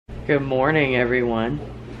Good morning, everyone.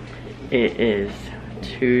 It is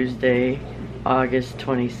Tuesday, August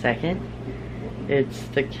 22nd. It's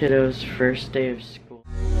the kiddos' first day of school.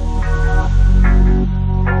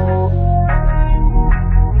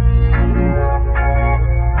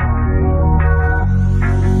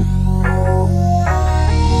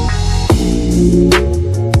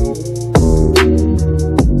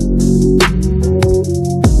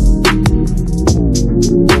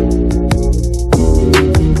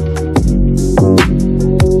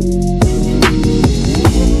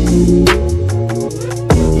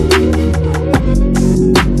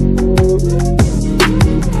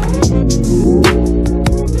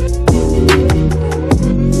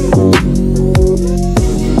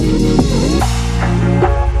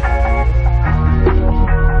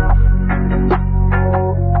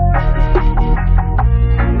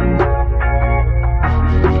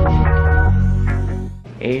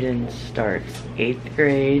 Aiden starts 8th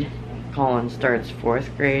grade, Colin starts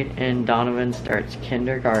 4th grade, and Donovan starts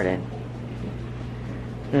kindergarten.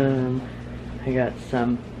 I got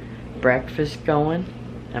some breakfast going.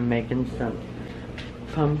 I'm making some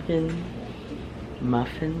pumpkin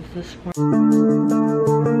muffins this morning.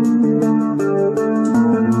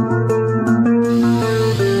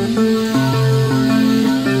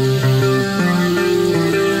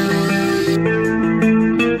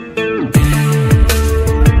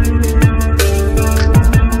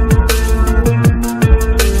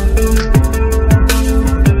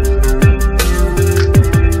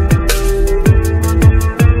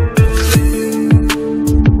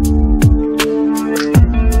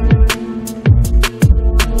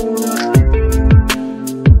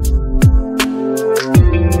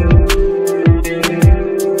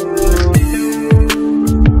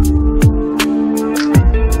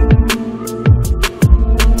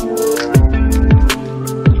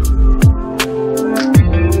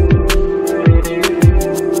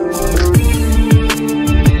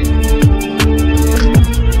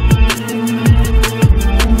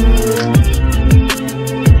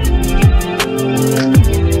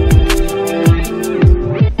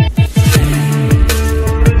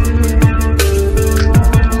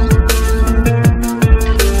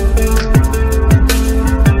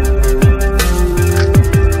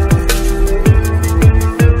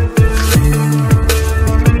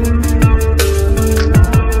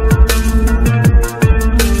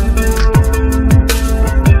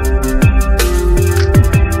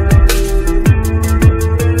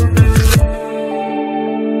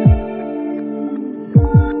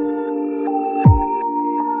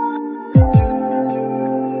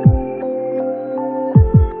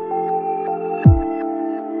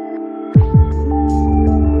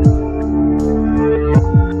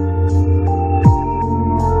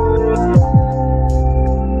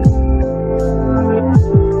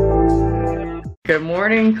 Good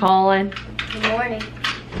morning, Colin. Good morning.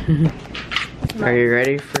 Are you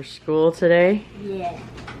ready for school today? Yeah.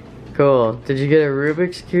 Cool. Did you get a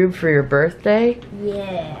Rubik's Cube for your birthday?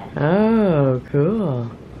 Yeah. Oh,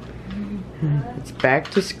 cool. It's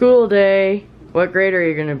back to school day. What grade are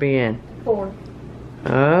you going to be in? 4.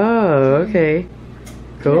 Oh, okay.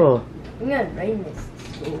 Cool. I'm gonna bring this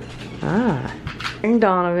to school. Ah. And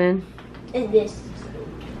Donovan. And this to school.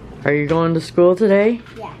 Are you going to school today?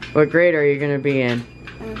 Yeah. What grade are you going to be in?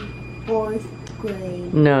 4th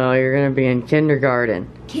grade. No, you're going to be in kindergarten.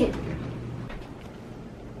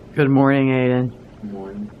 Good morning, Aiden. Good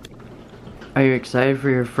morning. Are you excited for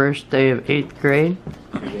your first day of 8th grade?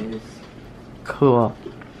 Yes. Cool.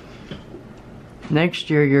 Next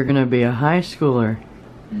year, you're going to be a high schooler.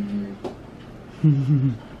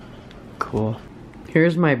 Cool.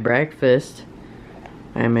 Here's my breakfast.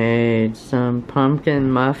 I made some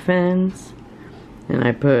pumpkin muffins, and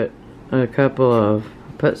I put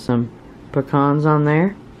some pecans on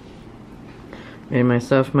there. Made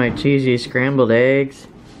myself my cheesy scrambled eggs.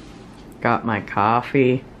 Got my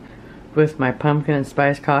coffee with my pumpkin and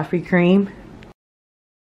spice coffee cream.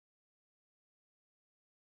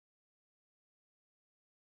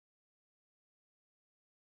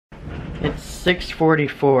 It's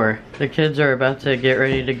 6:44. The kids are about to get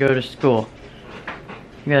ready to go to school.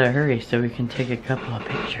 We gotta hurry so we can take a couple of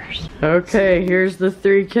pictures. Okay, here's the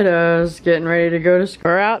 3 kiddos getting ready to go to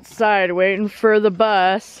school. We're outside waiting for the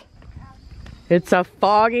bus. It's a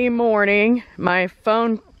foggy morning. My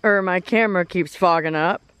camera keeps fogging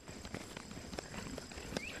up.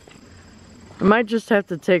 I might just have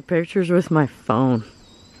to take pictures with my phone.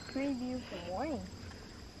 Pretty beautiful morning.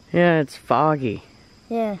 Yeah, it's foggy.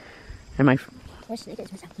 Yeah. And my... Wish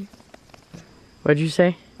Snickers was out here. What'd you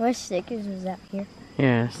say? Wish Snickers was out here.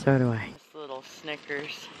 Yeah, so do I. Little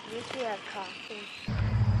Snickers. You should have coffee.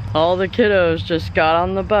 All the kiddos just got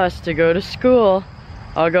on the bus to go to school.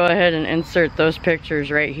 I'll go ahead and insert those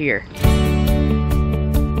pictures right here.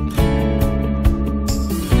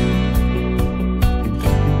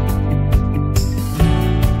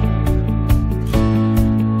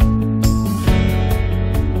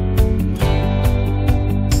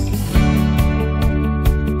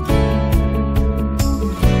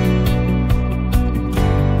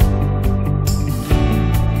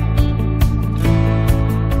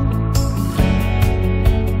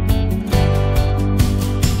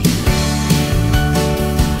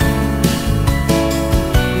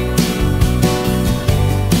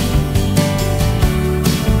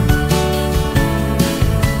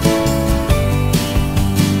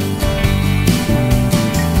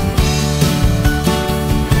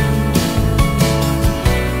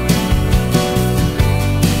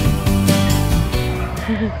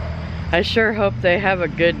 I sure hope they have a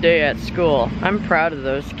good day at school. I'm proud of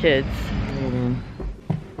those kids.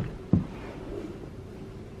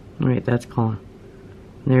 Wait, that's Colin.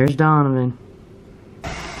 There's Donovan.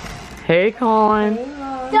 Hey, Colin. Did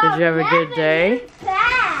you have a good day?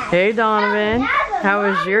 Hey, Donovan. How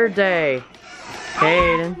was your day?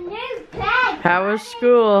 Hayden. How was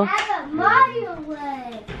school?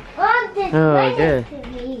 Oh, good.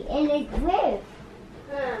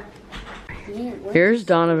 Here's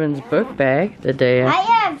Donovan's book bag the day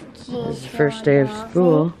after his first day of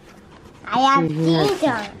school. I have jeans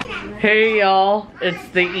on. Hey y'all, it's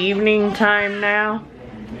the evening time now.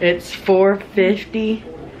 It's 4:50.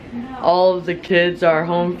 All of the kids are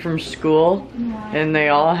home from school and they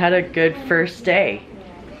all had a good first day.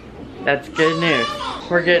 That's good news.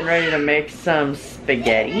 We're getting ready to make some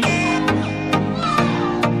spaghetti.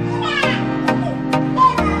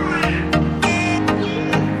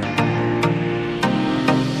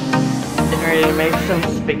 Ready to make some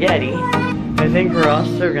spaghetti. I think we're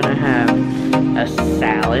also gonna have a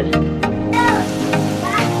salad.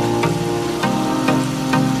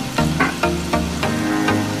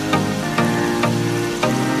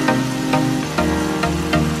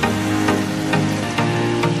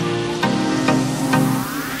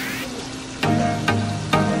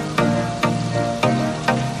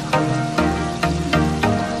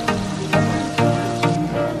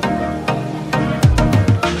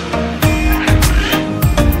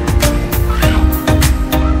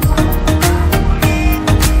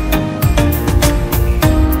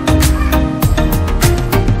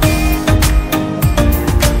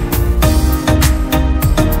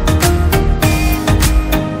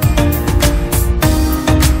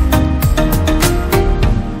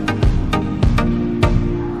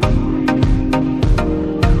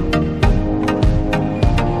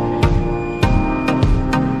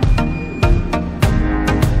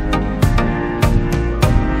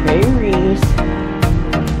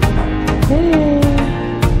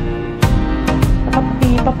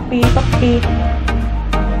 Puppy.